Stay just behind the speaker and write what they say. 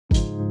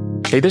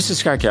Hey, this is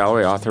Scott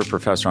Galloway, author,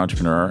 professor,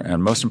 entrepreneur,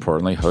 and most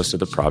importantly, host of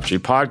the Prop G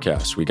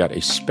podcast. We got a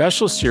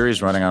special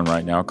series running on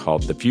right now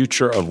called The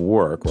Future of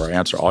Work, where I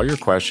answer all your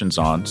questions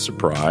on,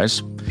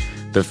 surprise,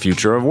 the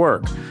future of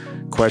work.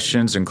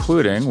 Questions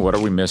including, what are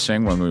we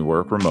missing when we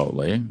work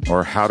remotely?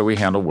 Or how do we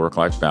handle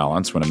work-life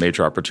balance when a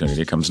major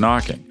opportunity comes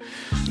knocking?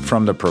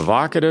 From the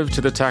provocative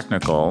to the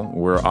technical,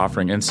 we're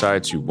offering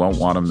insights you won't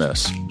want to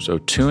miss. So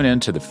tune in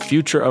to The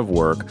Future of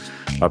Work,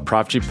 a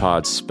Prop G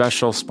Pod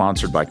special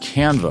sponsored by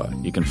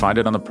Canva. You can find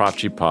it on the Prop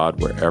G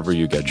Pod wherever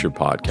you get your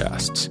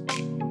podcasts.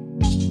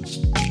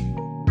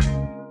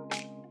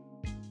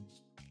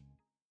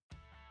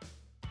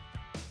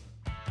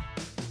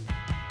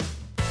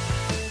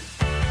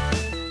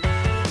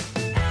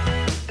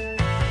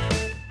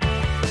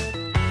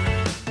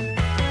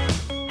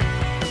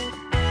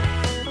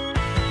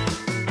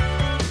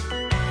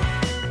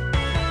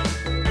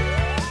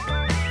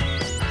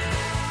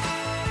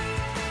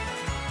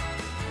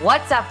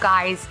 What's up,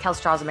 guys?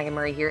 Kelsey Charles and Meg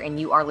Murray here, and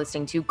you are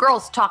listening to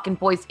Girls Talkin'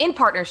 Boys in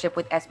partnership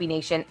with SB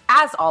Nation.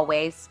 As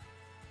always,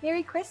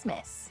 Merry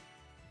Christmas.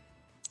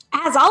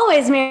 As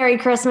always, Merry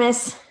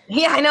Christmas.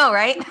 Yeah, I know,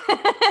 right?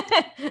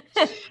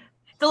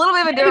 It's a little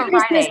bit of a different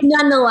Christmas Friday.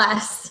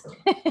 Nonetheless.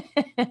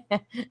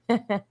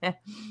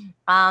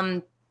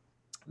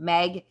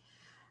 Meg,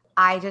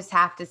 I just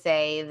have to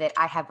say that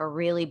I have a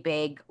really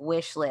big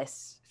wish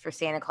list for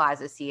Santa Claus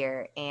this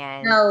year.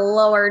 And oh,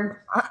 Lord.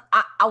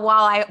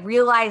 While I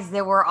realize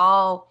that we're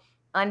all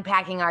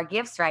unpacking our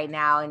gifts right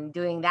now and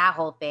doing that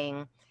whole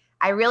thing,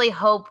 I really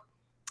hope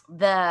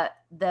the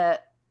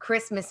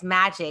Christmas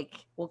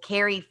magic will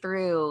carry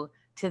through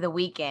to the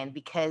weekend,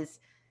 because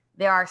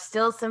there are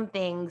still some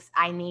things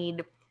I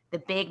need the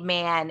big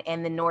man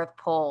in the North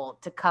Pole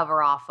to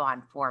cover off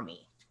on for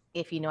me,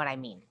 if you know what I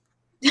mean.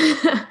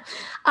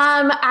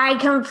 I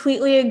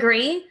completely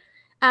agree.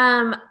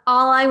 All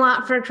I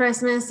want for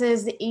Christmas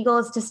is the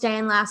Eagles to stay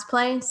in last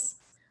place.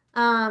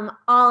 All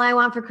I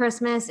want for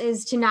Christmas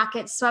is to not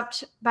get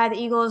swept by the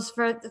Eagles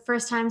for the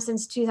first time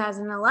since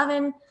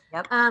 2011.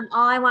 Yep.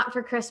 All I want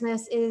for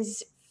Christmas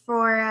is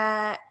for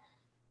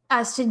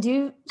us to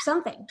do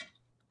something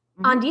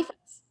on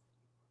defense.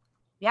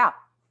 Yeah.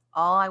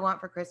 All I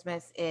want for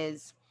Christmas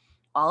is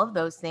all of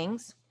those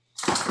things.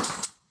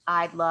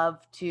 I'd love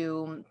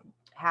to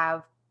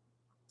have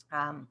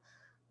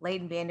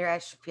Leighton Vander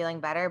Esch feeling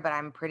better, but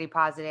I'm pretty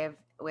positive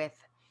with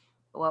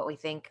what we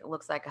think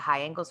looks like a high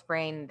ankle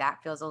sprain.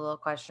 That feels a little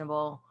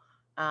questionable.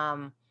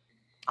 All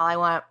I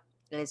want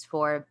is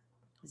for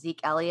Zeke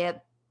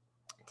Elliott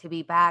to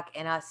be back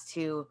and us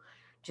to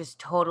just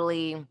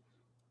totally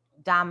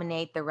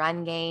dominate the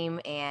run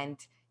game and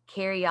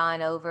carry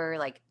on over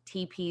like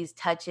TP's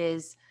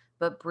touches,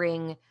 but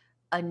bring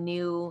a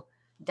new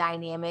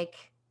dynamic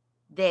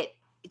that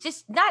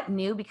just not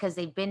new because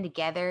they've been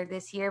together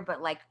this year,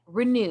 but like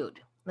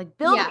renewed. Like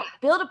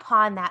build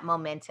upon that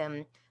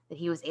momentum that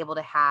he was able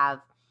to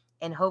have.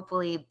 And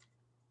hopefully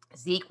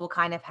Zeke will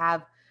kind of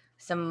have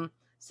some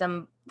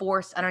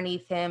force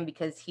underneath him,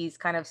 because he's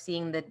kind of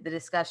seeing the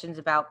discussions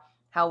about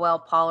how well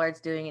Pollard's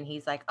doing. And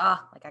he's like, oh,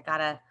 like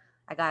I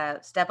gotta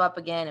step up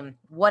again and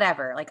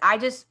whatever. Like I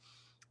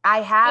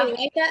have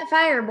light that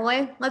fire,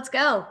 boy. Let's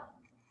go.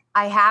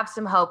 I have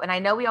some hope. And I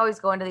know we always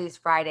go into these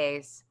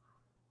Fridays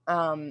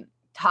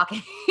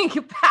talking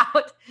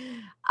about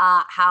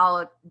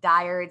how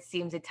dire it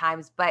seems at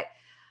times, but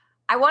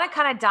I want to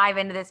kind of dive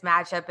into this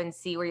matchup and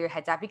see where your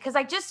head's at, because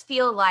I just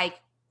feel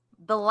like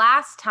the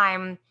last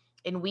time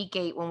in week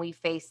 8 when we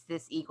faced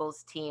this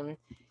Eagles team, it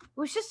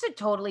was just a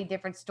totally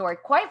different story,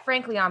 quite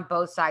frankly, on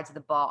both sides of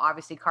the ball.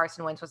 Obviously,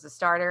 Carson Wentz was the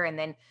starter, and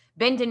then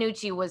Ben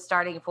DiNucci was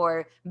starting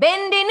for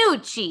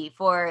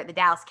the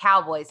Dallas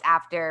Cowboys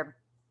after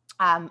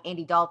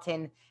Andy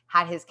Dalton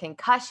had his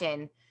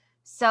concussion.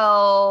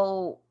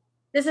 So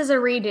this is a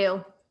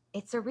redo.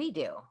 It's a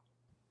redo.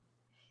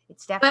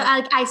 It's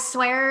definitely. But I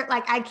swear,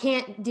 like I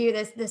can't do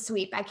this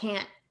sweep. I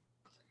can't.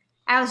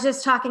 I was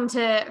just talking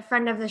to a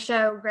friend of the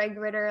show, Greg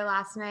Ritter,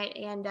 last night,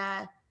 and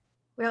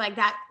we were like,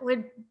 that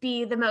would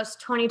be the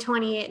most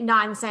 2020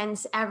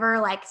 nonsense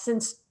ever. Like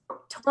since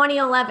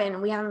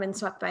 2011, we haven't been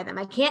swept by them.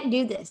 I can't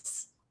do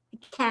this. I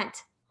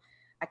can't.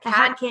 I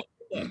can't do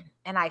it.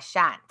 And I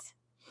shan't.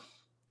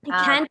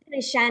 I can't, and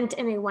I shan't,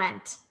 and I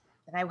went.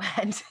 And I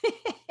went.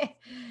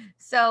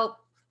 So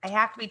I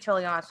have to be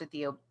totally honest with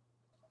you.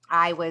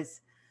 I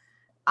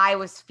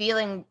was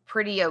feeling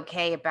pretty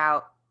okay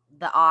about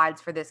the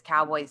odds for this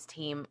Cowboys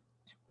team,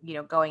 you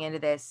know, going into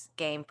this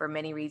game for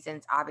many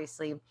reasons.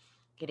 Obviously,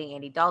 getting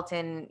Andy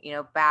Dalton, you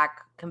know,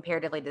 back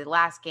comparatively to the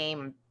last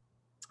game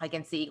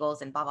against the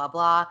Eagles and blah, blah,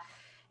 blah.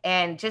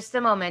 And just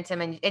the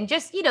momentum and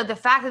just, you know, the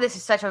fact that this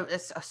is such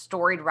a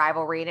storied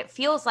rivalry, and it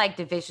feels like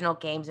divisional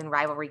games and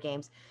rivalry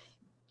games,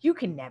 you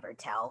can never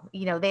tell.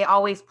 You know, they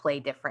always play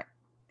different.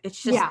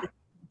 It's just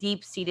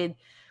deep-seated,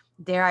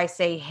 dare I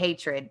say,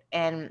 hatred.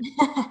 And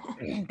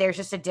there's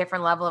just a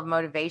different level of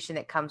motivation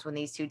that comes when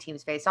these two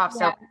teams face off.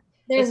 Yeah. So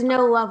there's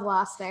no love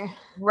lost there.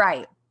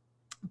 Right.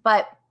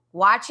 But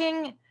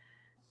watching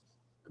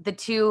the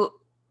two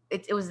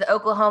it was the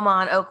Oklahoma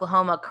on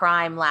Oklahoma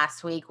crime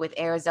last week with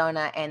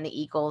Arizona and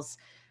the Eagles.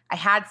 I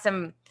had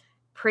some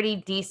pretty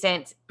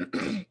decent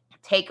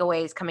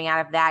takeaways coming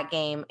out of that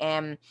game.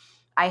 And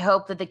I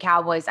hope that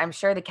I'm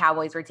sure the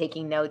Cowboys were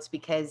taking notes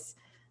because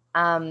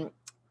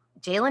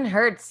Jalen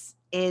Hurts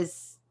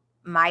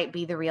might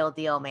be the real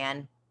deal,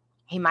 man.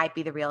 He might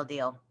be the real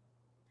deal.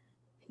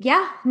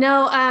 Yeah,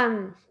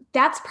 no,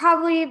 that's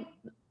probably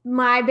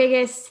my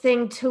biggest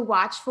thing to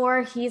watch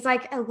for. He's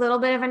like a little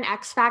bit of an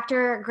X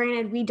factor.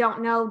 Granted, we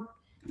don't know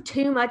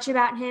too much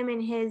about him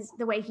and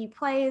the way he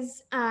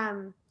plays.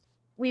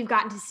 We've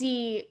gotten to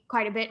see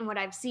quite a bit in what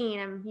I've seen.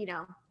 I'm,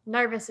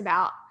 nervous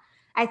about.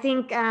 I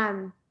think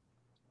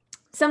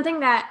something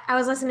that I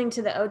was listening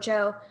to the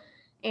Ocho,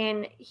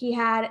 and he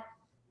had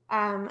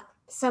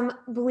some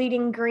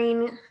Bleeding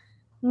Green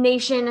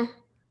Nation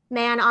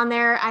man on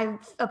there. I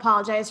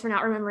apologize for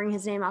not remembering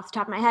his name off the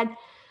top of my head,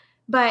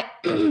 but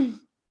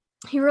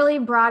he really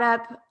brought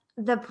up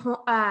the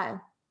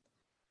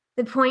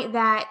point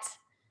that,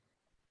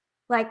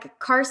 like,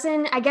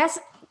 Carson, I guess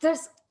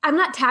I'm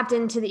not tapped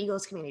into the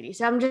Eagles community,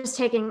 so I'm just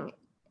taking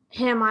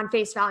him on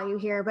face value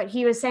here, but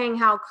he was saying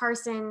how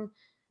Carson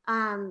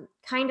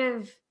kind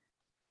of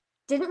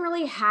didn't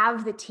really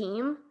have the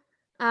team,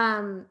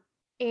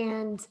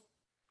 and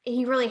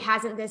he really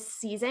hasn't this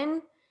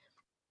season.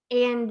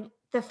 And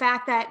the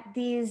fact that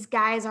these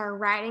guys are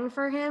riding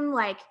for him,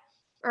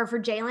 or for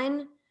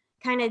Jalen,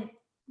 kind of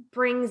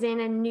brings in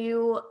a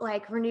new,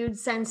 renewed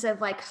sense of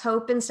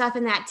hope and stuff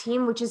in that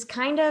team, which is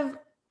kind of,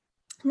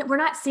 we're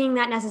not seeing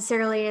that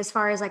necessarily as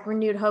far as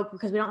renewed hope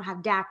because we don't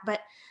have Dak,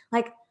 but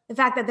the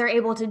fact that they're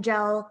able to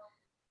gel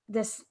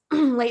this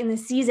late in the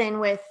season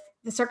with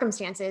the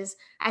circumstances,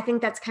 I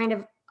think that's kind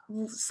of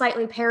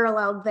slightly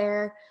paralleled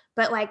there.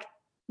 But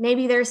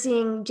maybe they're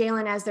seeing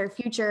Jalen as their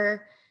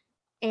future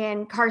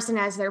and Carson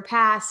as their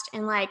past.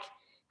 And I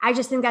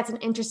just think that's an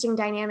interesting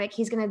dynamic.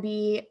 He's going to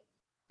be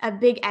a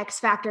big X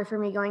factor for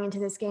me going into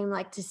this game,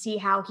 to see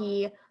how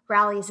he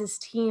rallies his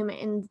team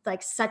in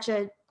such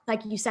a,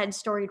 like you said,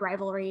 storied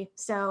rivalry.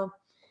 So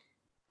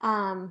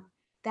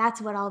that's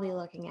what I'll be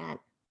looking at.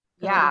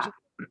 Yeah.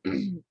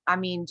 I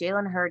mean,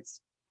 Jalen Hurts,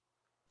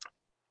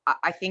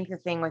 I think the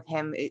thing with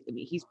him,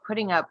 he's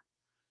putting up,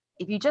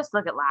 if you just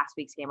look at last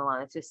week's game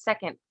alone, it's his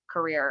second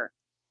career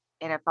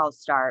NFL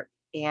start.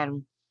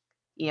 And,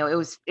 it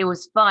was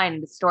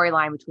fun, the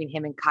storyline between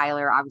him and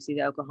Kyler, obviously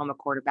the Oklahoma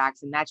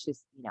quarterbacks. And that's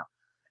just,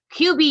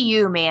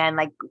 QBU, man,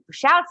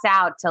 shouts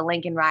out to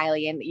Lincoln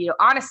Riley and,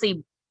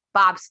 honestly,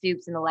 Bob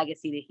Stoops and the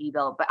legacy that he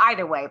built. But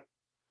either way,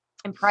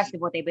 impressive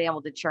what they've been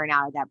able to churn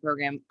out of that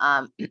program.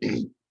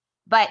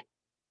 But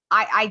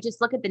I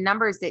just look at the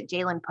numbers that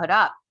Jalen put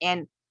up,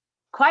 and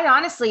quite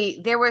honestly,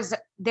 there was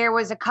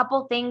a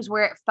couple things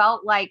where it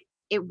felt like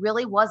it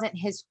really wasn't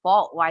his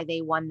fault why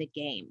they won the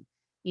game.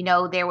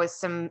 There was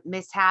some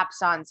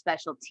mishaps on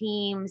special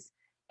teams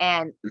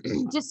and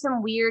just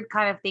some weird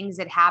kind of things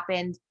that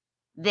happened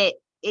that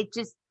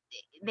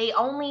they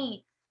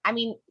only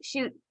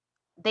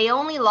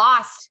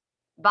lost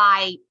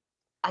by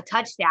a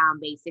touchdown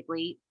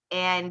basically.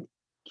 And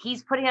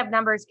he's putting up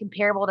numbers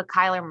comparable to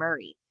Kyler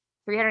Murray.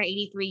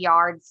 383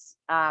 yards,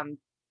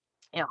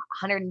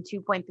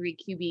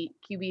 102.3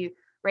 QB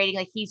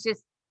rating.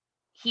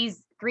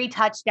 He's 3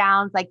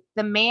 touchdowns.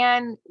 The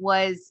man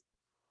was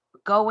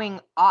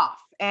going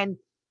off, and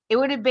it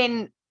would have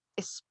been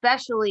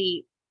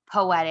especially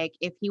poetic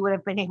if he would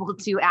have been able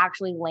to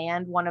actually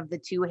land one of the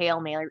 2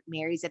 Hail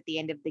Marys at the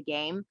end of the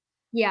game.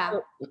 Yeah.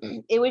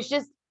 It was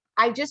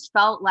I just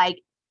felt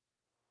like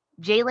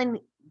Jalen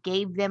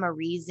gave them a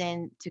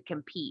reason to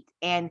compete,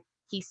 and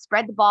he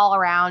spread the ball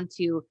around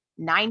to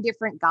 9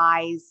 different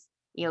guys,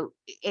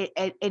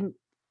 and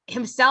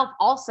himself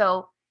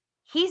also.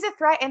 He's a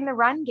threat in the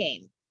run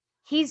game.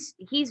 He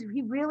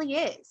really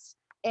is.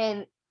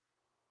 And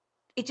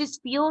it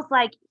just feels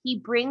like he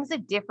brings a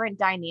different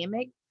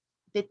dynamic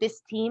that this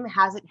team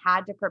hasn't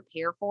had to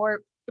prepare for.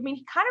 I mean,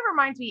 he kind of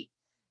reminds me,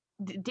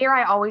 dare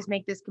I always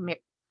make this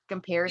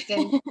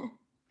comparison,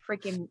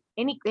 freaking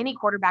any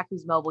quarterback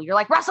who's mobile, you're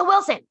like Russell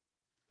Wilson.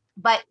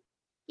 But,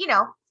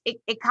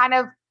 it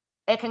can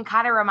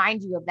kind of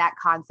remind you of that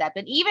concept.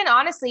 And even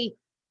honestly,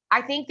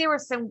 I think there were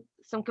some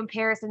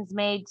comparisons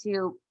made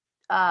to,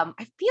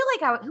 I feel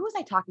like who was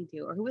I talking to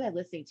or who was I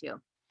listening to?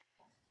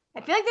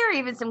 I feel like there were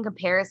even some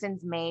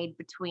comparisons made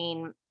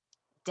between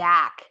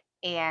Dak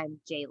and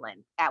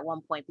Jalen at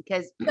one point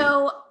because.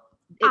 So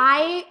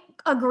I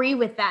agree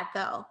with that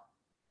though.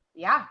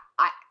 Yeah.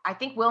 I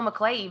think Will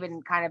McClay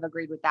even kind of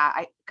agreed with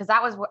that. Cause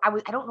that was, I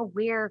don't know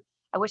where,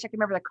 I wish I could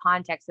remember the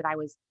context that I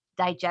was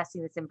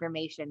digesting this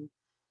information.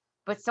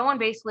 But someone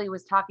basically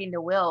was talking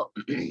to Will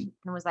and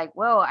was like,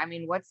 "Whoa, I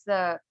mean,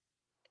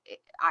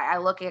 I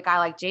look at a guy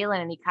like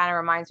Jalen and he kind of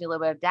reminds me a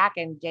little bit of Dak."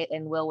 And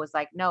Will was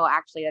like, "No,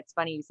 actually, that's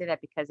funny you say that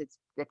because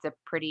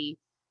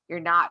you're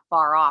not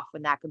far off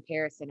in that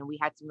comparison." And we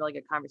had some really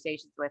good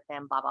conversations with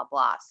him, blah, blah,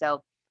 blah.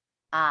 So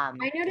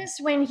I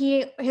noticed when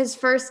his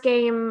first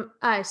game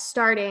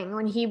starting,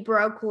 when he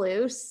broke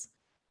loose,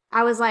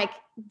 I was like,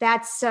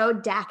 that's so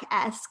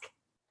Dak-esque.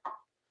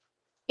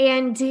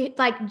 And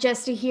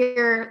just to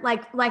hear,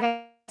 like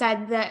I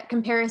said, the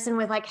comparison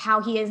with like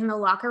how he is in the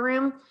locker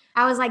room,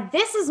 I was like,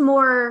 this is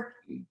more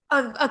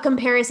of a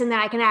comparison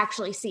that I can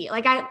actually see.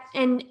 Like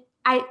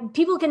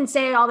people can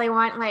say all they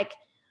want, like,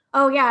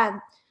 oh yeah,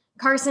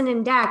 Carson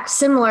and Dak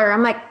similar.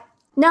 I'm like,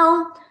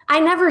 no, I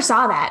never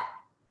saw that.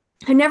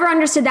 I never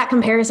understood that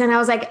comparison. I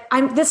was like,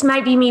 this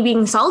might be me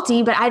being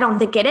salty, but I don't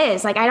think it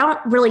is. Like, I don't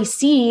really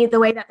see the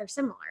way that they're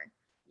similar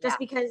just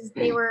because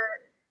they were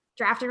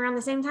drafted around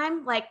the same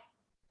time. Like,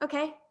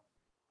 okay.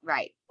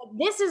 Right.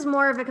 This is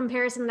more of a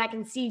comparison that I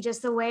can see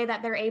just the way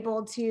that they're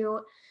able to,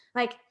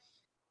 like,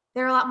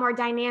 they're a lot more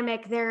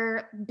dynamic.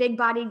 They're big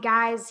bodied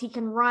guys. He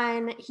can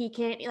run. He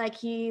can, like,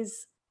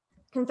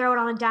 can throw it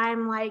on a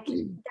dime. Like,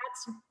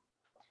 that's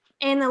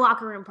in the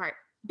locker room part.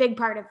 Big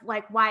part of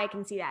like why I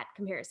can see that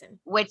comparison.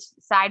 Which,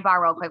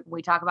 sidebar real quick, when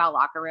we talk about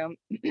locker room,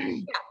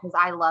 because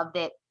I love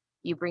that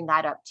you bring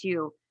that up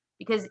too,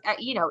 because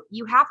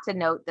you have to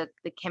note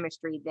the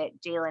chemistry that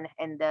Jalen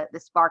and the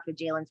spark that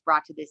Jalen's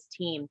brought to this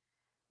team.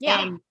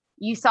 Yeah. And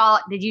you saw,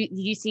 did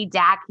you see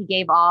Dak? He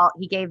gave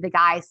the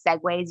guys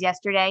segues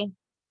yesterday.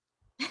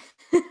 I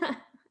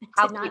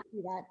did not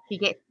see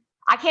that.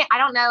 I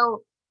don't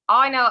know.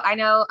 All I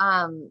know,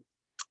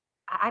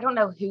 I don't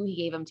know who he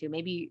gave them to.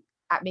 Maybe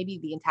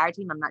the entire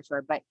team. I'm not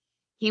sure, but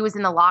he was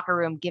in the locker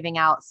room giving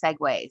out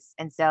segues.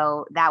 And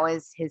so that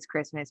was his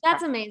Christmas.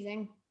 That's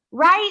amazing.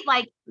 Right?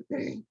 Like,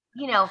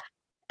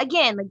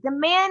 again, like the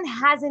man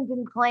hasn't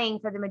been playing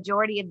for the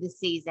majority of the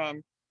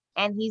season,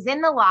 and he's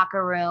in the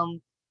locker room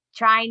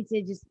trying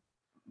to just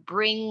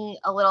bring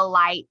a little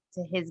light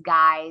to his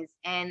guys.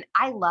 And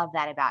I love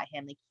that about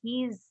him. Like,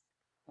 he's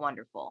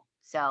wonderful.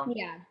 So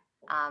yeah.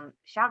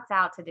 Shouts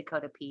out to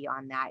Dakota P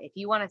on that. If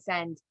you want to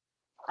send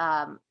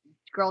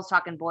Girls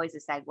Talking Boys a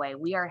segue,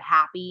 we are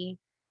happy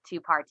to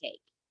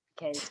partake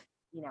because,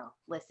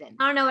 listen.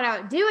 I don't know what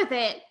I would do with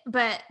it,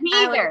 but me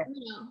either. I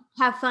would,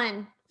 have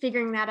fun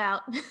figuring that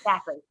out.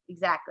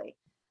 Exactly.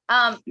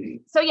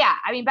 So yeah,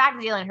 I mean, back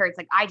to Jalen Hurts.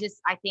 Like, I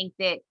think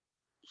that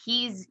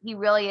he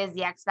really is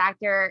the X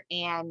factor.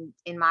 And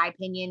in my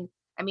opinion,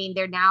 I mean,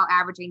 they're now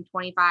averaging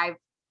 25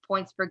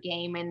 points per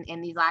game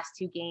in these last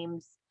 2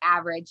 games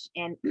average.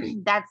 And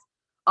that's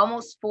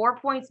almost 4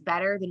 points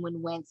better than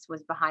when Wentz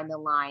was behind the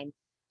line.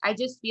 I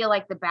just feel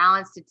like the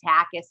balanced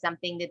attack is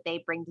something that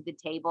they bring to the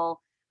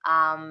table.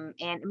 And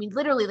I mean,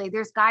 literally, like,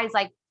 there's guys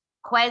like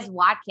Quez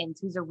Watkins,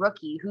 who's a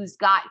rookie, who's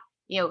got,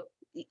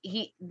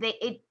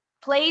 it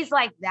plays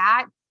like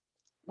that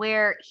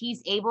where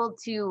he's able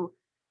to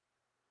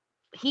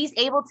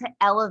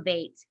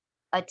elevate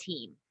a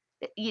team.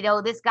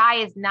 This guy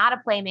is not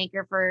a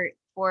playmaker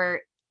for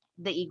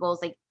the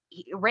Eagles. Like,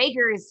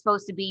 Rager is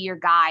supposed to be your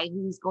guy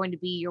who's going to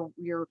be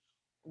your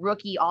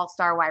rookie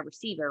all-star wide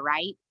receiver,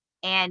 right?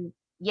 And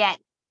yet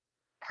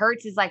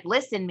Hurts is like,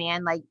 listen,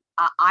 man, like,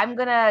 I'm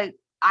gonna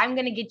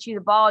get you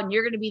the ball, and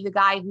you're gonna be the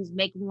guy who's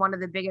making one of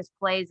the biggest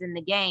plays in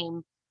the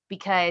game,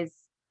 because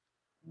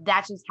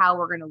that's just how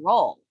we're gonna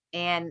roll.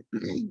 And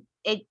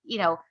it,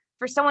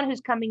 for someone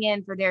who's coming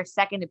in for their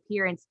second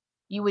appearance,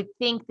 you would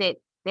think that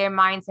their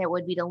mindset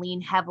would be to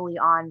lean heavily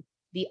on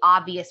the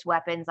obvious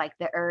weapons, like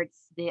the Ertz,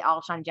 the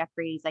Alshon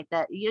Jeffries, like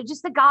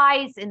just the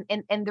guys and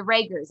the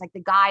Ragers, like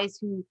the guys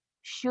who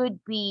should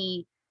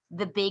be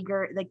the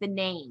bigger, like the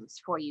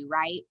names for you,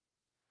 right?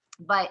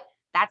 But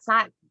that's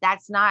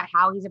not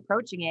how he's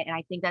approaching it. And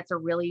I think that's a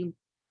really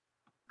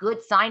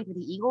good sign for the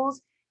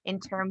Eagles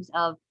in terms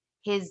of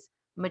his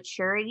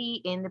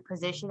maturity in the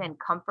position and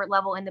comfort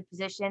level in the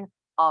position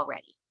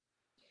already.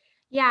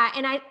 Yeah,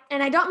 and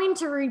I don't mean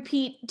to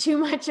repeat too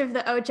much of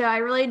the Ocho. I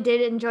really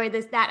did enjoy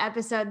that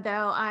episode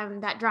though,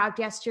 that dropped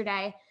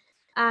yesterday.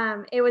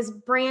 It was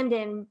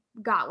Brandon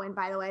Gotwin,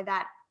 by the way,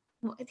 that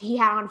he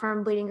had on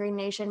from Bleeding Green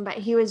Nation, but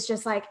he was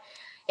just like,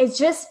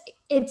 it's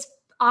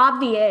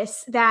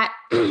obvious that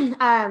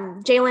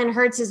Jalen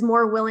Hurts is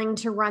more willing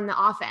to run the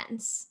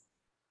offense.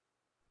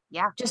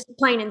 Yeah. Just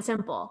plain and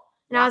simple.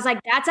 And I was like,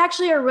 that's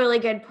actually a really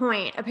good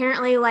point.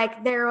 Apparently,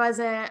 like, there was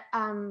a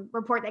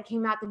report that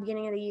came out at the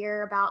beginning of the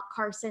year about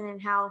Carson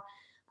and how,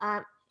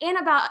 and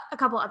about a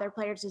couple other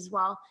players as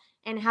well,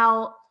 and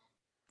how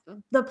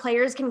the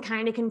players can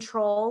kind of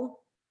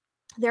control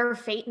their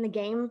fate in the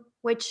game,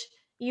 which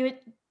you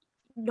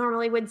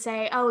normally would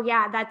say, oh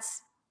yeah, that's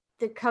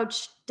the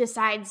coach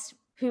decides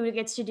who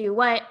gets to do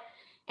what.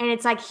 And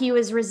it's like, he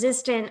was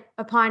resistant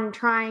upon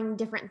trying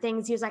different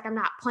things. He was like, I'm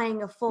not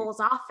playing a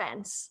Foles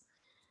offense.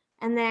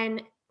 And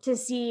then to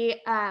see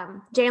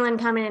Jalen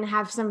come in and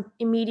have some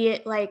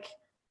immediate like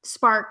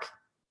spark,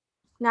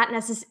 not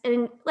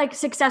necessarily like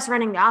success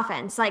running the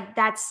offense. Like,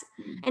 that's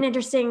an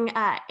interesting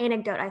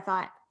anecdote, I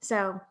thought.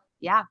 So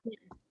yeah,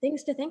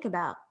 things to think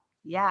about.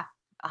 Yeah,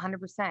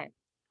 100%.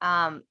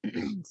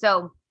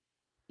 So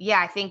yeah,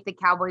 I think the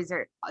Cowboys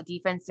are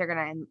defense. They're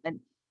gonna and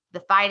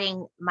the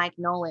Fighting Mike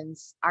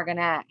Nolans are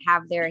gonna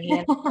have their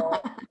hands full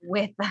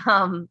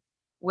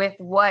with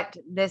what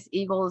this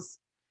Eagles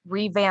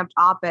revamped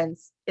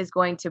offense is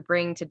going to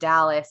bring to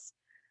Dallas.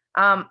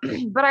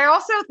 But I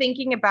also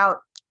thinking about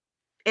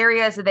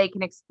areas that they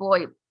can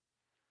exploit.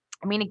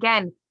 I mean,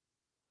 again,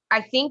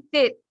 I think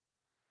that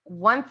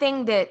one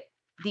thing that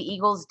the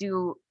Eagles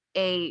do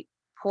a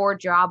poor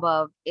job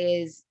of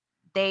is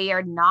they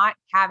are not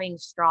having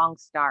strong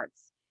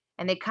starts,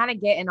 and they kind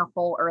of get in a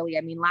hole early.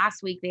 I mean,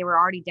 last week they were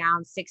already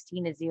down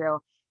 16-0,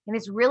 and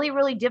it's really,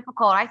 really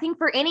difficult, I think,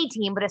 for any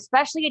team, but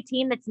especially a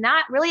team that's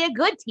not really a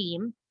good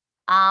team,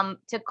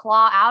 to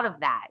claw out of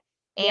that.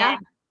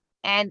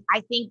 And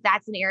I think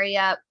that's an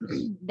area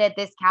that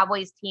this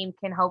Cowboys team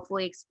can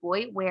hopefully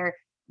exploit, where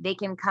they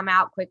can come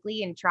out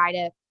quickly and try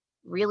to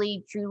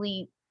really,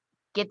 truly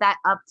get that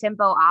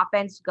up-tempo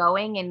offense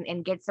going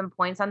and get some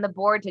points on the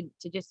board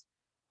to just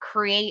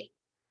create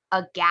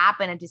a gap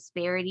and a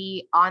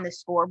disparity on the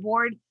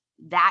scoreboard.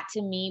 That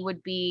to me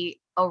would be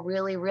a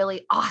really,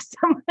 really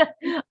awesome,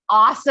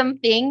 awesome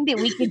thing that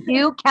we could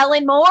do,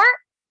 Kellen Moore.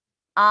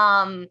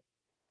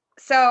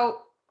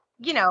 So,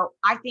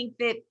 I think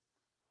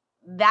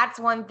that's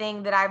one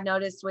thing that I've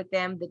noticed with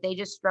them, that they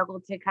just struggle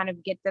to kind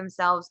of get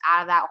themselves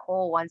out of that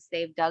hole once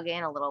they've dug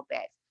in a little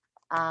bit.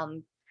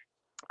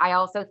 I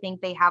also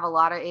think they have a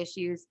lot of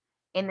issues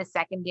in the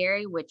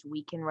secondary, which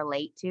we can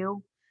relate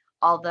to.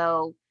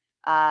 Although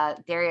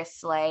Darius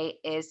Slay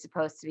is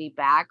supposed to be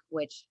back,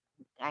 which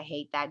I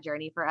hate that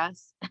journey for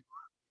us.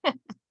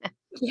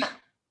 Yeah.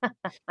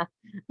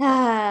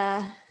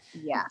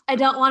 I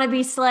don't want to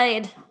be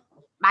slayed.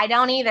 I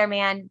don't either,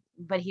 man.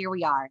 But here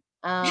we are.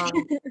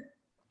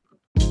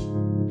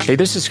 Hey,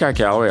 this is Scott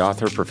Galloway,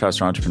 author,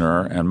 professor,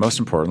 entrepreneur, and most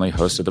importantly,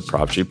 host of the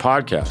Prop G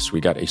podcast.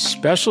 We got a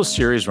special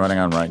series running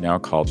on right now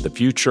called The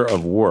Future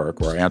of Work,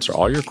 where I answer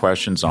all your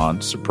questions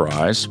on,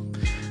 surprise,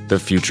 the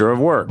future of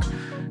work.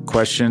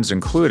 Questions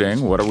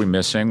including, what are we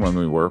missing when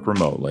we work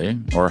remotely?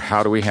 Or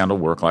how do we handle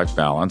work-life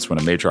balance when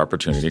a major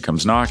opportunity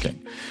comes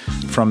knocking?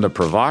 From the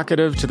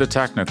provocative to the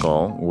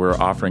technical, we're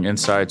offering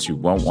insights you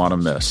won't want to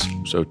miss.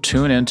 So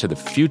tune in to The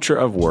Future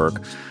of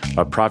Work,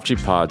 a Prop G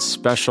Pod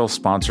special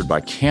sponsored by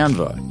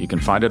Canva. You can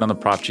find it on the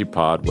Prop G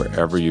Pod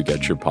wherever you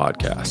get your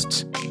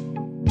podcasts.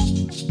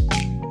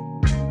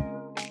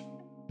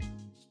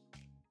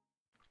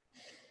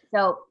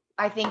 So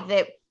I think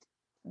that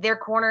their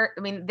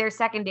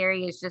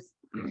secondary is just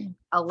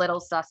a little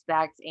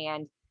suspect,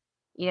 and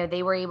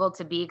they were able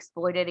to be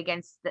exploited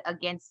against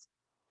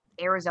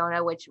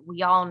Arizona, which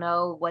we all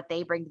know what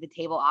they bring to the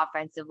table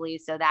offensively,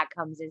 so that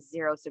comes as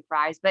zero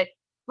surprise. But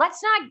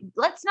let's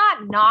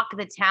not knock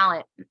the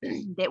talent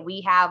that we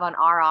have on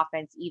our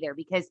offense either,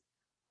 because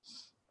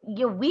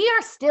we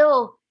are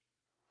still,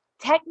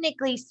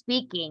 technically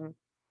speaking,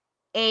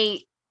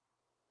 a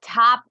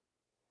top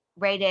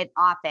rated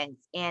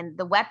offense, and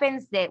the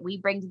weapons that we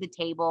bring to the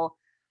table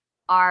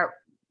are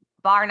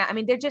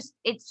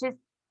it's just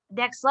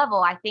next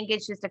level. I think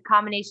it's just a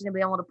combination of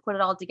being able to put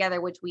it all together,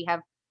 which we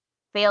have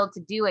failed to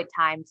do at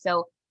times.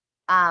 So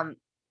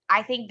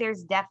I think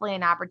there's definitely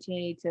an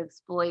opportunity to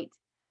exploit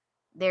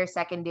their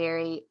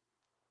secondary,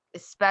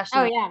 especially.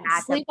 Oh yeah,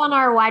 sleep on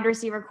our wide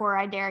receiver core,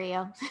 I dare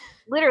you.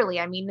 Literally,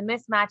 the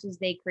mismatches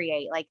they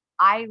create.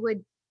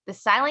 The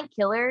silent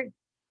killer,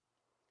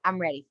 I'm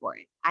ready for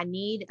it. I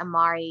need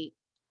Amari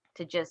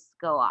to just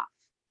go off.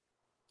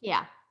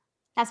 Yeah,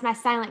 that's my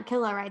silent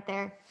killer right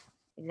there.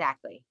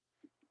 Exactly.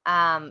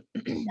 Doesn't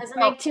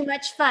make too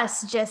much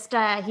fuss. Just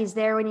he's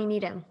there when you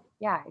need him.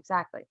 Yeah,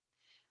 exactly.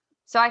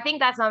 So I think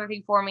that's another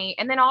thing for me.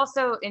 And then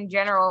also in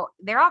general,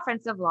 their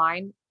offensive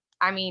line,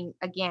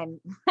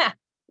 again,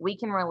 we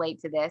can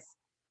relate to this.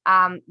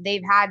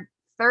 They've had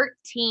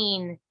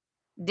 13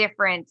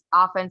 different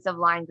offensive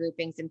line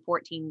groupings in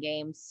 14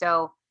 games.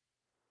 So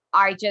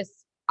I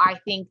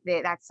think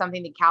that that's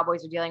something the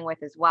Cowboys are dealing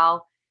with as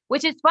well,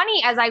 which is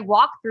funny. As I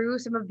walk through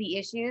some of the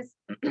issues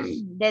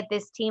that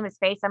this team has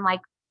faced, I'm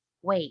like,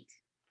 wait,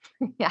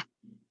 yeah,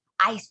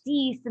 I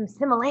see some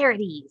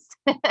similarities.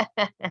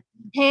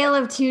 Tale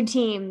of two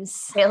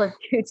teams.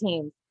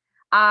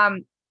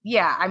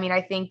 Yeah,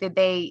 I think that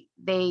they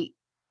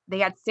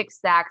had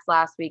 6 sacks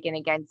last weekend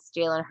against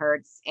Jalen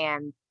Hurts.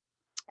 And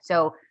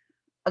so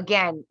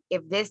again,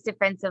 if this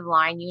defensive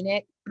line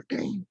unit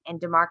and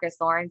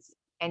DeMarcus Lawrence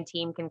and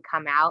team can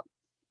come out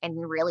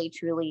and really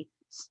truly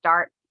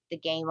start the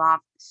game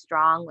off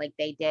strong like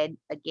they did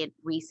again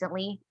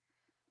recently,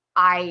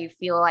 I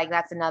feel like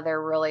that's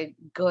another really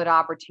good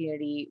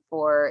opportunity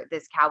for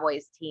this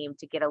Cowboys team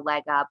to get a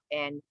leg up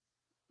and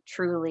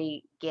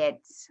truly get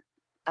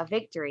a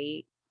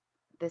victory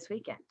this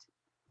weekend.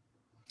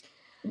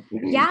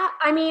 Yeah,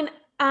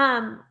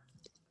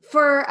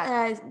 for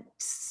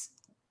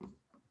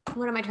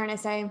what am I trying to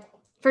say?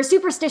 For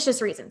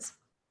superstitious reasons.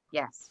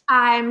 Yes.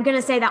 I'm going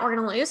to say that we're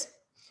going to lose.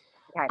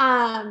 Okay.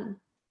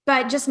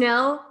 But just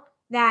know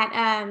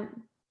that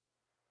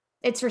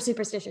it's for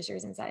superstitious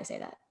reasons that I say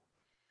that.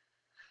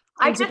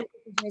 I think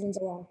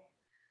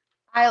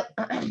I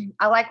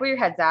like where your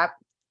head's at.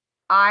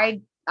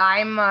 I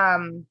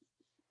think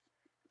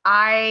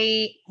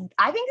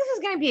this is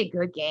going to be a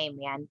good game,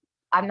 man.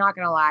 I'm not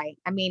going to lie.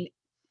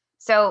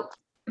 So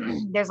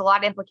there's a lot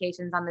of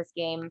implications on this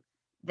game.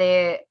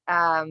 The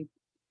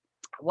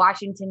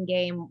Washington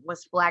game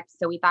was flexed,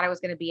 so we thought it was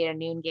going to be a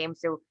noon game.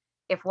 So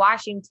if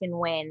Washington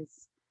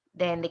wins,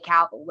 then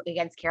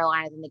against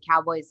Carolina, then the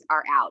Cowboys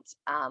are out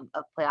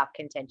of playoff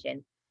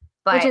contention.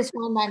 But which is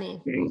fun money.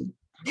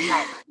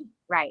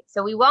 Right.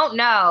 So we won't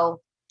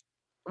know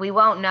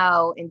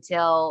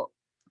until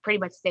pretty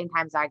much the same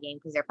time as our game,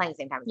 because they're playing the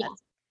same time as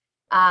us.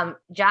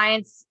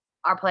 Giants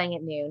are playing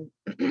at noon.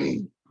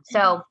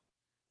 So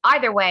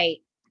either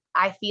way,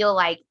 I feel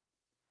like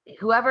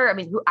whoever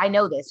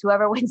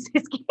wins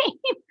this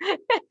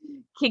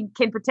game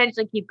can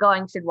potentially keep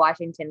going should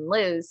Washington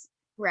lose.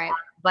 Right.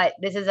 But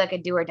this is like a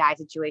do or die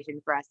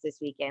situation for us this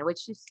weekend,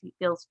 which just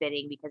feels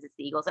fitting because it's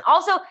the Eagles. And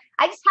also,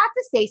 I just have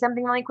to say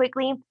something really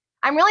quickly.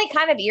 I'm really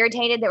kind of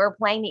irritated that we're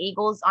playing the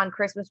Eagles on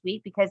Christmas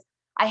week, because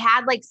I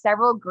had like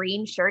several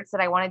green shirts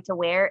that I wanted to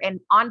wear, and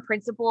on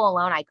principle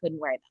alone, I couldn't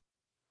wear them.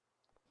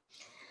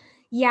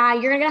 Yeah,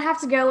 you're going to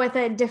have to go with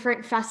a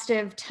different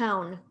festive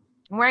tone.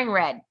 I'm wearing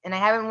red, and I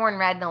haven't worn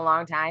red in a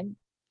long time.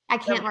 I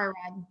can't wear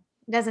red.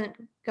 It doesn't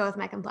go with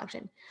my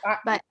complexion.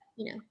 But,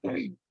 you know.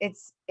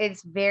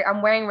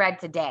 I'm wearing red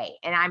today,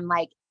 and I'm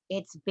like,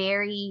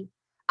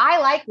 I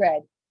like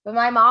red, but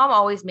my mom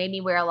always made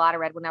me wear a lot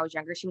of red when I was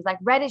younger. She was like,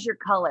 red is your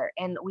color.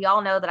 And we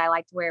all know that I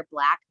like to wear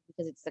black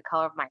because it's the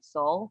color of my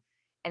soul.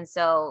 And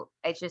so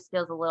it just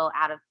feels a little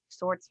out of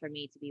sorts for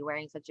me to be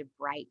wearing such a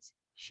bright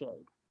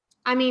shade.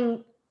 I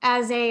mean,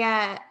 as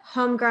a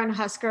homegrown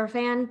Husker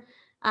fan,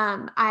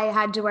 I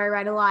had to wear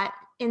red a lot,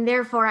 and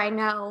therefore I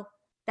know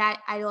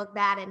that I look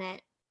bad in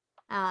it.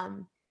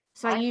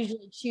 So I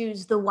usually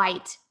choose the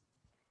white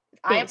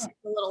base with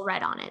a little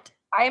red on it.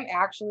 I am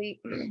actually,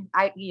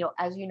 as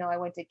you know, I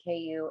went to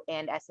KU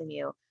and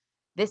SMU.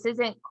 This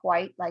isn't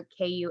quite like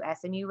KU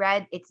SMU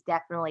red. It's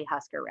definitely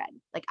Husker red.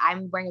 Like,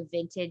 I'm wearing a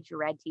vintage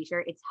red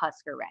t-shirt. It's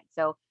Husker red.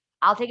 So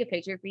I'll take a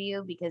picture for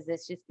you, because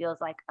this just feels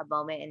like a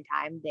moment in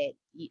time that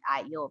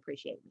you'll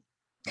appreciate me.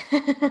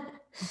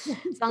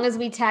 As long as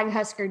we tag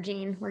Husker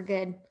Gene, we're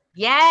good.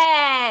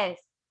 Yes.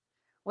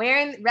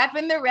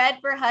 Repping the red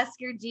for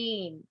Husker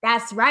Gene.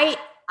 That's right.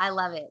 I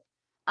love it.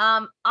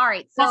 All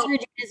right. So Husker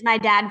Gene is my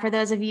dad, for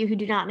those of you who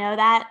do not know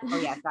that. Oh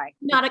yeah, sorry.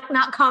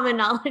 Not common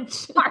knowledge.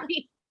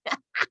 Sorry.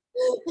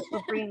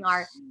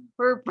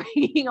 we're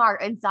bringing our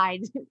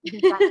inside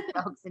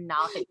jokes and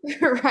knowledge.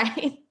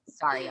 Right.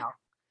 Sorry, y'all.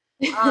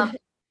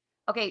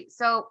 Okay,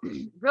 so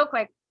real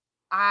quick,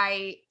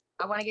 I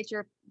want to get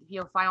your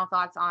final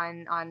thoughts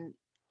on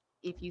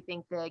if you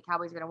think the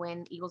Cowboys are going to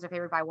win. Eagles are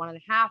favored by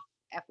 1.5.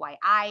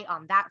 FYI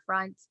on that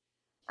front.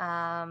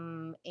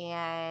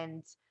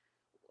 And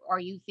are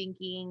you going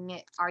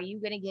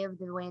to give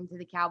the win to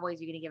the Cowboys?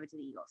 Or are you going to give it to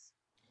the Eagles?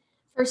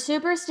 For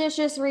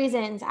superstitious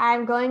reasons,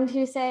 I'm going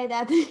to say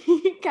that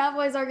the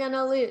Cowboys are going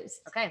to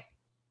lose. Okay.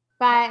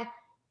 By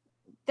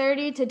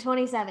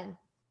 30-27.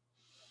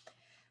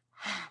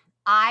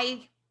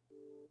 I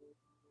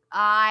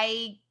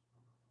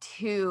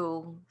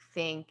too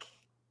think,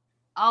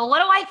 what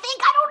do I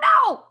think? I don't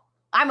know.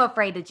 I'm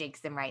afraid to jinx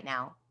them right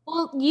now.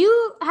 Well,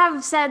 you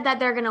have said that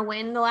they're going to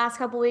win the last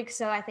couple weeks,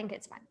 so I think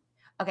it's fine.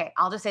 Okay,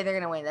 I'll just say they're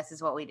going to win. This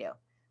is what we do.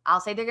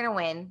 I'll say they're going to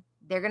win.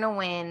 They're going to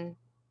win,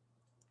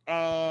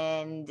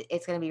 and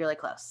it's going to be really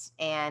close.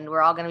 And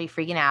we're all going to be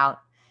freaking out.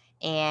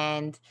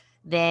 And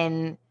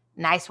then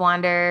Nice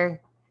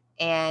Wander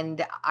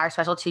and our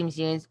special teams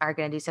units are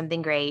going to do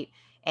something great.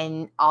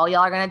 And all y'all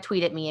are going to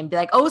tweet at me and be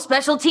like, oh,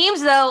 special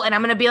teams, though. And I'm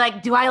going to be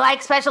like, do I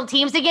like special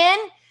teams again?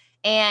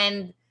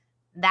 And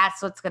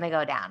that's what's going to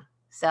go down.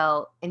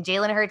 So, and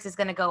Jalen Hurts is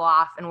going to go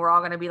off, and we're all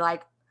going to be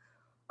like,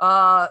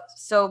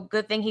 so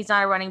good thing he's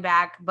not a running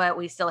back, but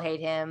we still hate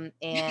him.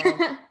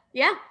 And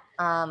yeah,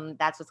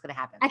 that's what's going to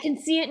happen. I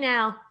can see it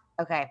now.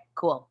 Okay,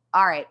 cool.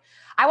 All right.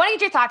 I want to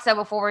get your thoughts, though,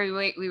 before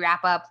we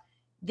wrap up.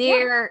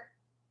 There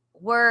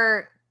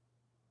were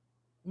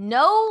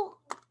no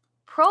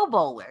Pro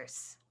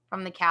Bowlers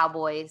from the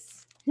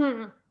Cowboys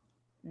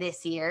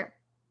this year.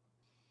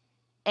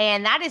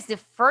 And that is the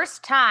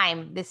first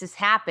time this has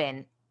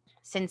happened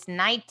since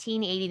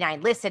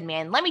 1989. Listen,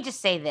 man, let me just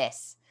say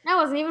this. I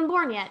wasn't even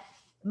born yet.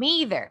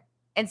 Me either.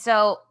 And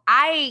so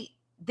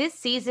this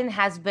season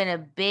has been a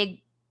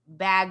big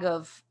bag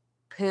of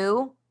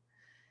poo.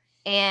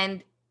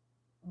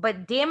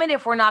 But damn it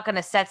if we're not going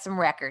to set some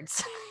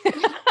records.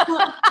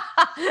 My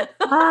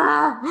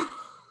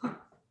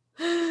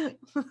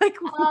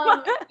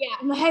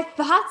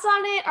thoughts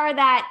on it are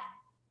that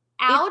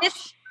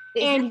ouch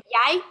and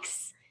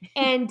yikes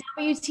and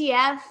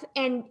WTF,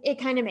 and it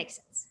kind of makes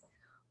sense.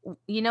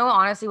 You know,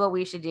 honestly, what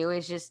we should do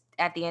is just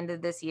at the end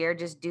of this year,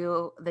 just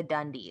do the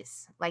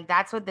Dundies. Like,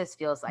 that's what this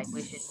feels like.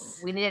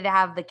 We needed to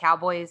have the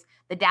Cowboys,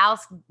 the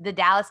Dallas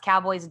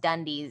Cowboys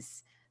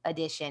Dundies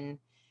edition,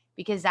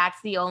 because that's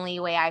the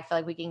only way I feel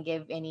like we can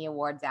give any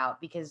awards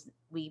out, because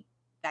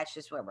that's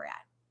just where we're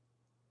at.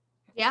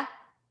 Yeah.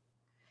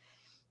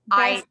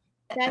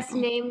 Best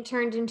name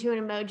turned into an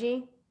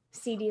emoji.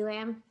 CD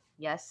Lamb.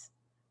 Yes.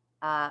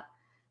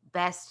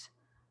 Best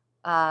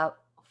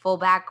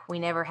fullback we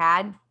never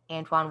had.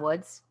 Antoine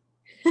Woods.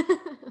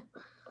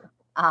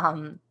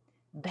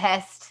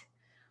 Best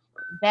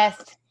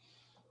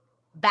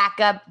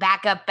backup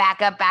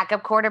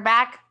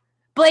quarterback.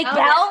 Blake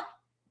Bell.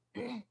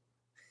 Yeah.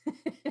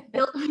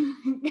 He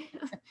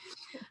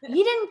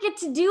didn't get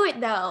to do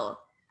it though.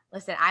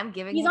 Listen,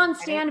 he's on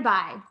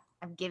standby.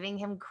 I'm giving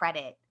him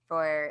credit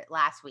for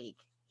last week.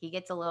 He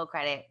gets a little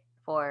credit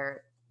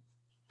for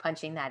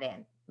punching that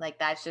in. Like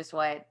that's just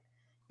what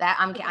that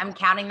I'm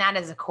counting that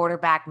as a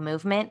quarterback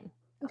movement.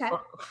 Okay.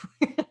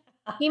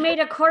 He made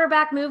a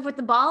quarterback move with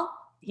the ball.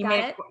 He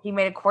made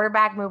a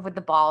quarterback move with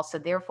the ball, so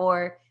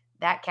therefore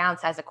that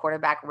counts as a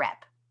quarterback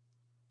rep.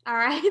 All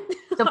right.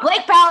 So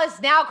Blake Bell is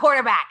now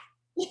quarterback.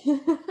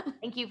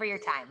 Thank you for your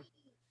time.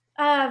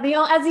 As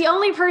the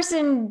only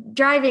person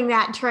driving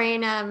that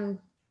train,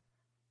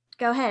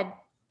 go ahead.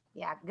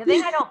 Yeah, good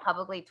thing I don't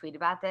publicly tweet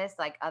about this.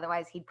 Like,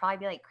 otherwise he'd probably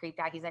be like creeped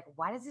out. He's like,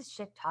 "Why does this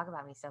chick talk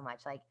about me so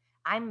much?" Like,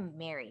 I'm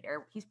married,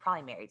 or he's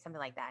probably married, something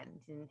like that.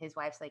 And his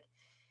wife's like,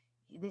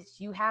 "This,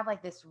 you have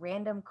like this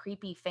random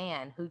creepy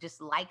fan who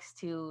just likes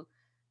to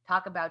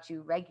talk about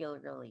you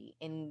regularly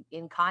in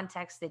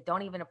contexts that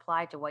don't even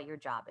apply to what your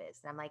job is."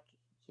 And I'm like,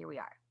 here we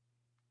are.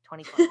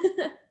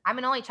 2020. I'm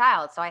an only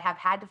child, so I have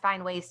had to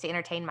find ways to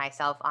entertain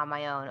myself on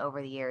my own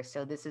over the years.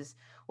 So this is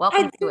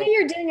welcome to it.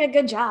 You're doing a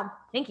good job.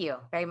 Thank you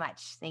very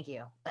much. Thank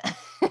you.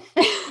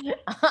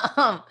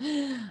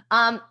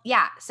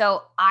 Yeah.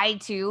 So I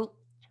too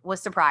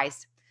was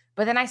surprised,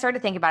 but then I started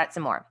to think about it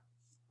some more,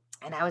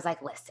 and I was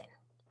like, listen,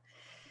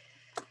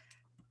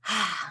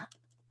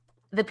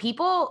 the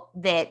people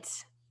that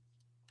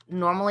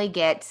normally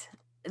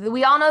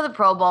we all know the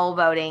Pro Bowl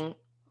voting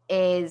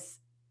is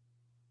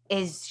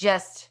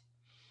just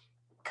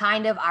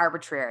kind of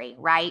arbitrary,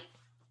 right?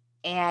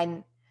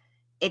 And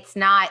it's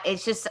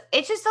just a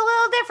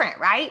little different,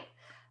 right?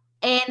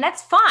 And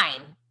that's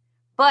fine.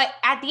 But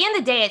at the end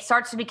of the day, it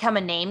starts to become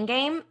a name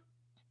game.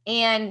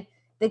 And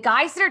the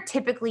guys that are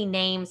typically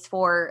names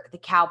for the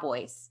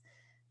Cowboys,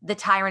 the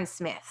Tyron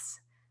Smiths,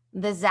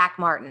 the Zach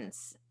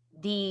Martins,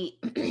 the,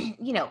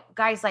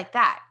 guys like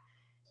that,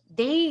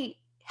 they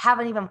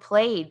haven't even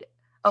played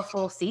a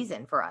full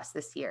season for us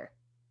this year.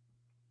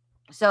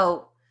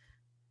 So,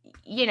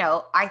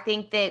 I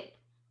think that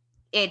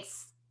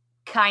it's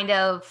kind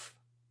of,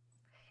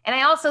 and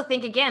I also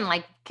think, again,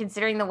 like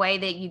considering the way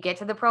that you get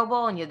to the Pro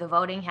Bowl and the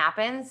voting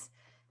happens,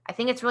 I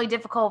think it's really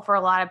difficult for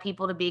a lot of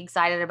people to be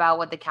excited about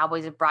what the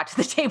Cowboys have brought to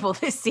the table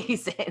this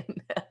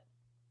season.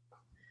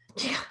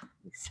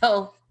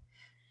 So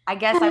I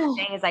guess I'm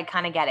saying is I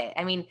kind of get it.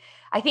 I mean,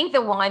 I think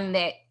the one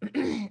that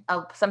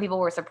some people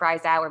were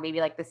surprised at were maybe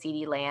like the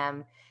CeeDee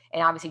Lamb,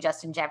 and obviously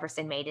Justin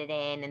Jefferson made it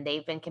in, and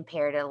they've been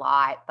compared a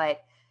lot.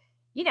 But,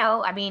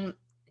 I mean,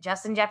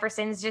 Justin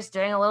Jefferson's just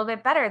doing a little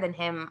bit better than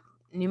him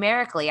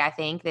numerically, I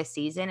think, this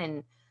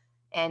season.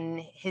 And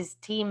his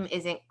team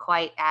isn't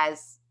quite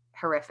as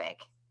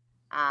horrific.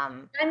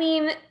 I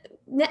mean,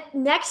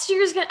 next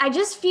year's I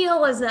just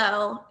feel as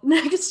though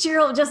next year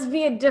will just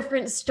be a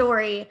different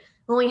story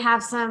when we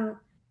have some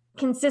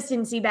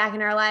consistency back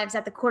in our lives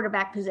at the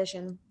quarterback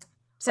position.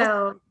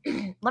 So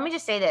let me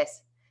just say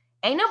this.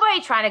 Ain't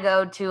nobody trying to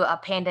go to a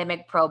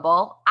pandemic Pro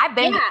Bowl. I've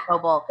been to Pro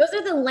Bowl. Those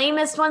are the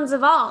lamest ones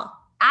of all.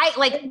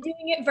 They're doing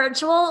it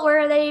virtual.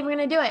 Where are they even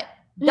going to do it?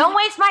 Don't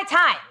waste my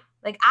time.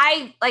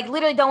 I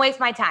literally don't waste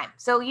my time.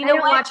 So I don't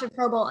watch a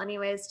Pro Bowl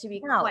anyways, to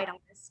be quite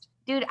honest.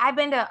 Dude, I've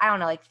been to, I don't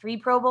know, 3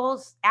 Pro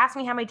Bowls. Ask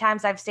me how many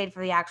times I've stayed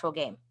for the actual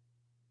game.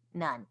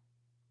 None.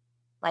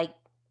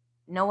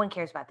 No one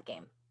cares about the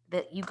game.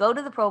 You go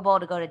to the Pro Bowl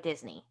to go to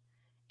Disney.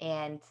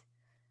 And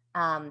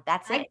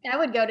that's it. I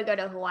would go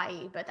to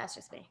Hawaii, but that's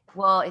just me.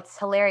 Well, it's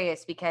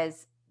hilarious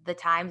because the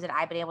times that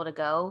I've been able to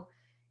go,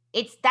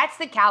 that's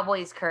the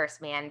Cowboys curse,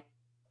 man.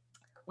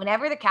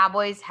 Whenever the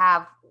Cowboys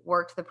have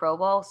worked the Pro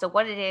Bowl, so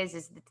what it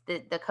is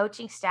the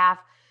coaching staff,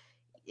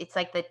 it's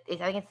like I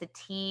think it's the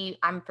T,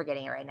 I'm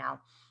forgetting it right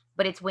now,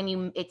 but it's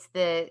it's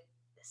the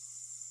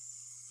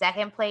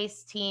second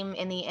place team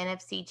in the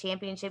NFC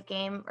Championship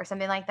game or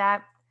something like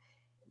that.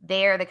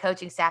 They're the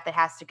coaching staff that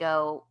has to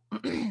go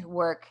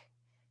work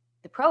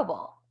the Pro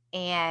Bowl.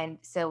 And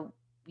so,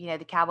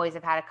 the Cowboys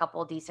have had a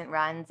couple decent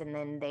runs, and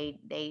then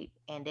they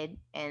ended.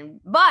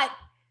 But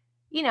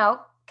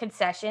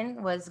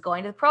concession was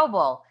going to the Pro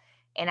Bowl.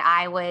 And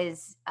I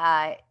was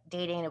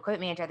dating an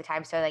equipment manager at the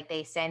time. So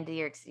they send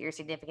your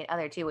significant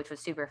other too, which was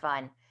super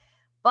fun.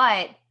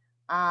 But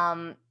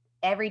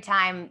every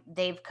time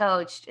they've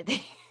coached,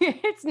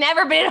 it's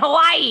never been in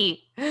Hawaii.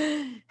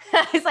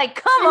 It's like,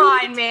 come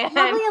on, man. It's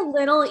probably a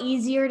little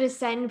easier to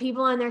send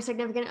people and their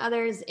significant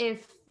others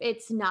if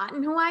it's not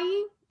in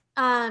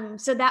Hawaii.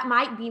 So that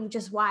might be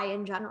just why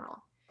in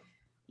general.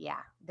 Yeah,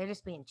 they're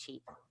just being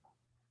cheap.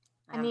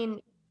 I mean,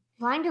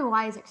 flying to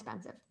Hawaii is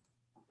expensive.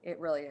 It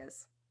really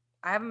is.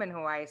 I haven't been to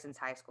Hawaii since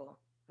high school.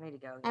 I need to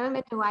go. I haven't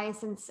been to Hawaii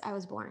since I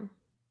was born.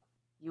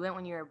 You went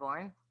when you were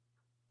born?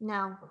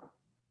 No.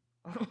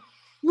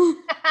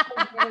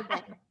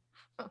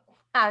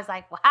 I was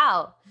like,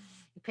 wow,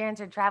 your parents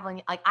are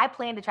traveling. I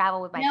plan to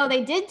travel with my No,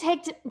 they did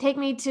take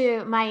me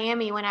to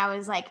Miami when I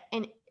was a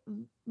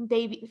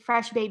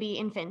fresh baby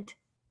infant.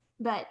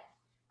 But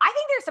I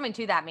think there's something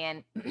to that,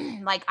 man.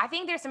 I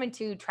think there's something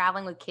to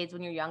traveling with kids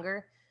when you're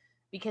younger.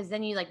 because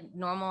then you like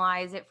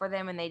normalize it for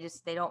them and they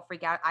don't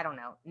freak out. I don't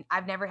know.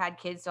 I've never had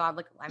kids, so I'm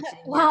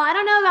sitting well, I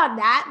don't know about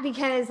that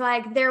because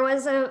like there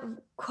was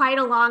quite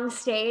a long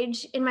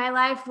stage in my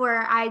life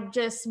where I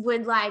just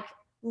would like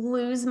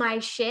lose my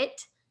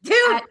shit.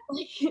 Dude,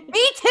 me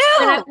too.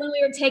 When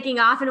we were taking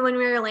off and when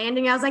we were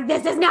landing, I was like,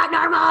 this is not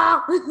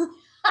normal.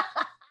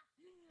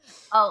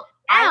 Oh,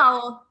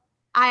 now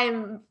I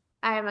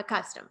am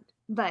accustomed,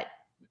 but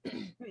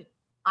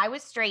I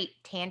was straight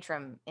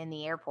tantrum in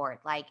the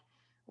airport. Like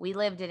we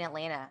lived in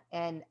Atlanta,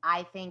 and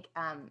I think,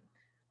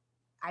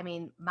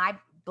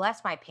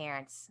 bless my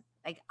parents.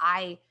 Like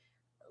I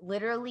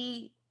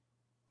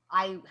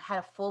had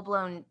a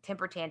full-blown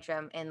temper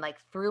tantrum and like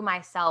threw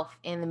myself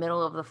in the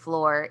middle of the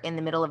floor in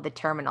the middle of the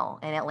terminal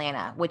in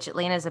Atlanta, which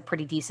Atlanta is a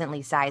pretty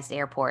decently sized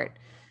airport.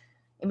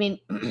 I mean,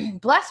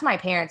 bless my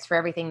parents for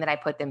everything that I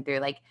put them through.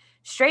 Like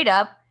straight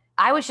up,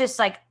 I was just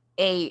like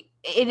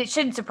it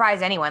shouldn't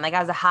surprise anyone. Like I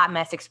was a hot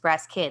mess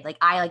express kid. Like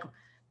I like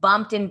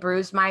bumped and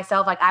bruised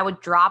myself. Like I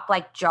would drop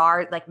like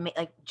jars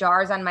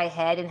on my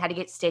head and had to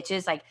get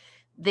stitches. Like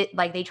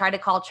they tried to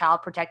call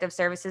Child Protective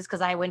Services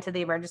because I went to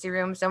the emergency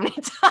room so many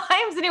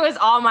times and it was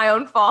all my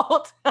own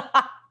fault.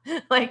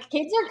 Like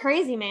kids are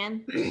crazy,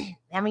 man.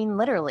 I mean,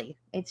 literally,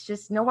 it's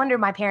just no wonder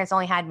my parents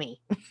only had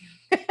me.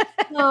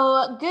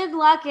 So good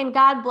luck and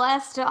God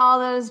bless to all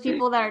those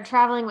people that are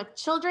traveling with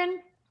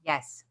children.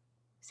 Yes,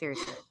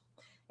 seriously.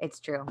 It's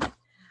true.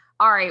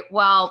 All right.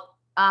 Well,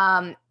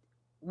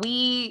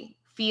 we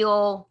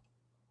feel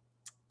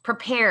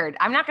prepared.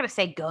 I'm not going to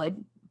say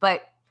good,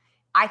 but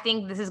I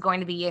think this is going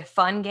to be a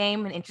fun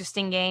game, an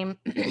interesting game.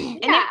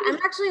 I'm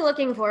actually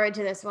looking forward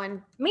to this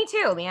one. Me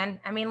too, man.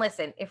 I mean,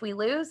 listen, if we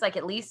lose, like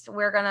at least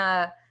we're going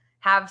to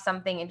have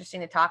something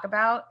interesting to talk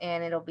about,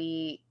 and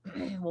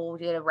we'll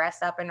get to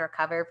rest up and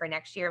recover for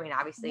next year. I mean,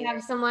 obviously we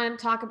have someone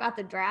talk about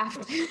the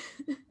draft.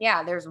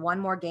 Yeah, there's one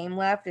more game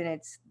left and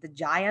it's the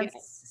Giants.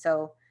 Yeah.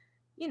 So,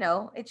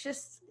 it's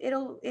just,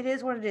 it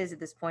is what it is at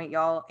this point,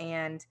 y'all.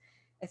 And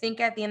I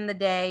think at the end of the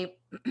day,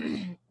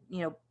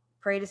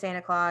 pray to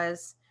Santa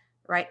Claus,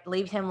 right?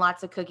 Leave him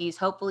lots of cookies.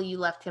 Hopefully you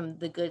left him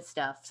the good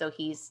stuff so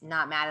he's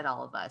not mad at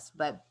all of us.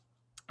 But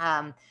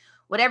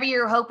whatever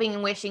you're hoping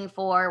and wishing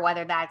for,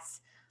 whether that's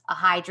a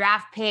high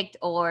draft pick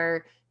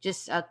or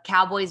just a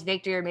Cowboys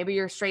victory, or maybe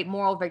you're straight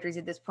moral victories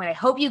at this point, I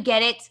hope you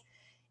get it.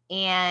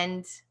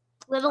 And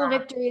little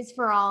victories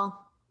for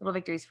all. Little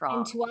victories for all.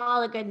 And to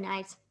all a good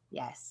night.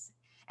 Yes.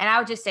 And I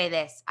would just say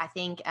this. I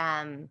think,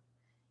 I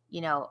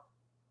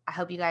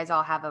hope you guys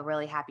all have a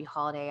really happy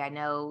holiday. I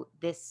know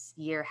this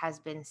year has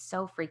been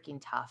so freaking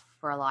tough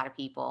for a lot of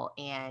people.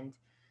 And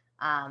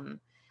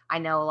I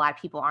know a lot of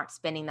people aren't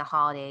spending the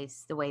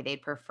holidays the way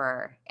they'd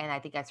prefer. And I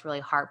think that's really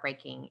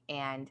heartbreaking.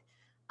 And,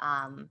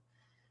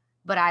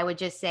 but I would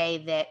just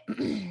say that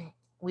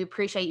we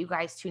appreciate you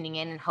guys tuning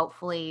in, and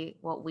hopefully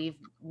what we've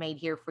made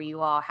here for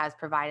you all has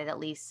provided at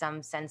least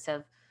some sense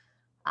of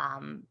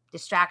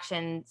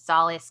distraction,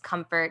 solace,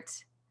 comfort,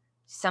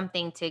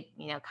 something to,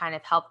 kind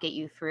of help get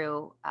you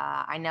through.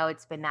 I know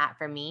it's been that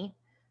for me.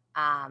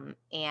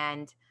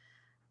 And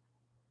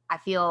I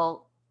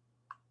feel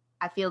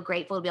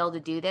grateful to be able to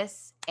do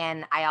this.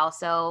 And I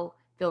also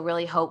feel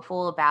really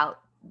hopeful about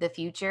the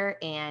future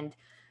and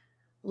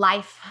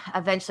life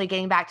eventually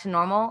getting back to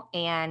normal.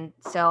 And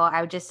so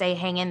I would just say,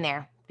 hang in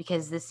there,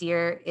 because this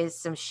year is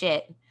some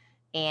shit,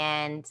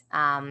 and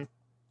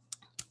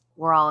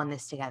we're all in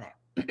this together.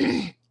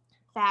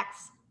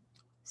 Facts.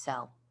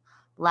 So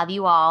love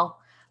you all.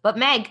 But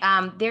Meg,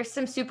 there's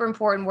some super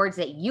important words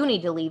that you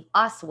need to leave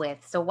us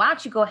with. So why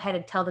don't you go ahead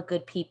and tell the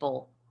good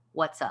people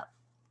what's up?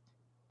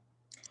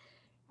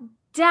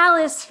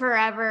 Dallas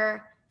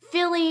forever.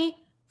 Philly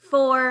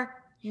for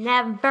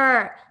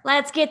never.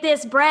 Let's get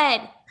this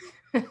bread.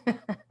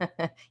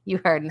 You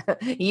heard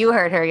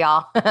her,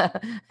 y'all.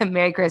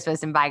 Merry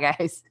Christmas and bye,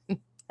 guys.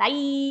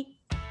 Bye.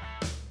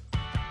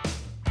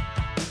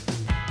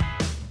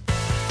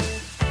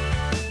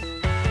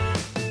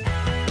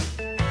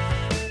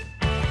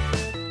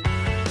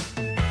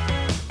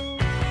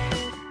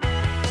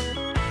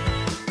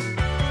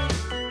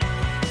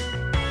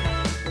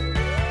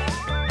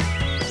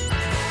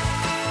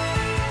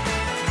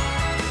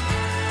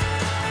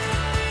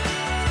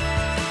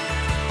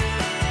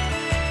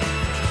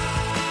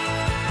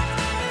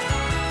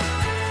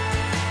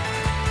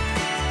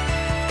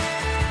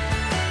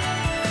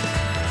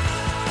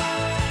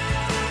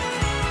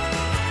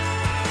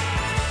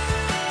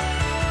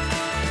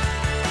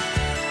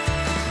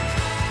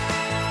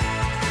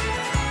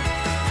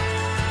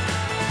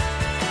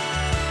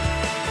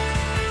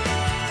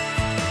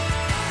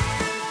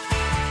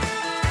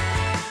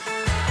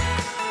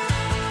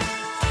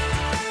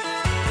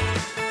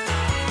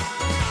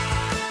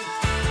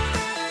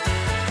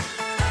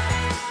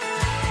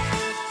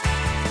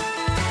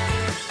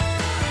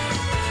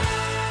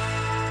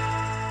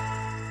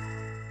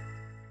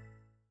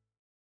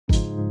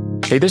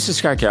 Hey, this is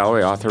Scott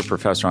Galloway, author,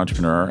 professor,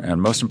 entrepreneur,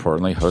 and most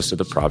importantly, host of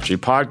the Prop G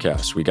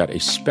podcast. We got a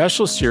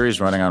special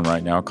series running on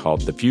right now called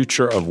The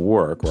Future of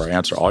Work, where I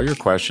answer all your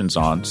questions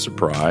on,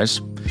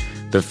 surprise,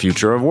 the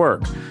future of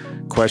work.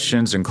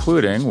 Questions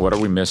including, what are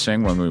we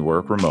missing when we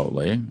work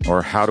remotely?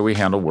 Or how do we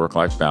handle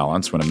work-life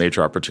balance when a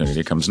major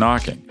opportunity comes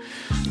knocking?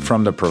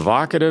 From the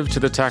provocative to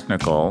the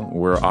technical,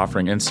 we're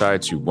offering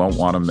insights you won't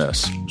want to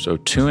miss. So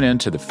tune in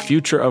to The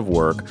Future of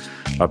Work,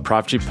 a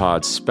Prop G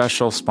Pod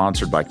special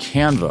sponsored by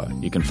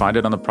Canva. You can find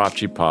it on the Prop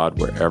G Pod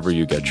wherever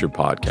you get your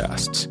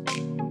podcasts.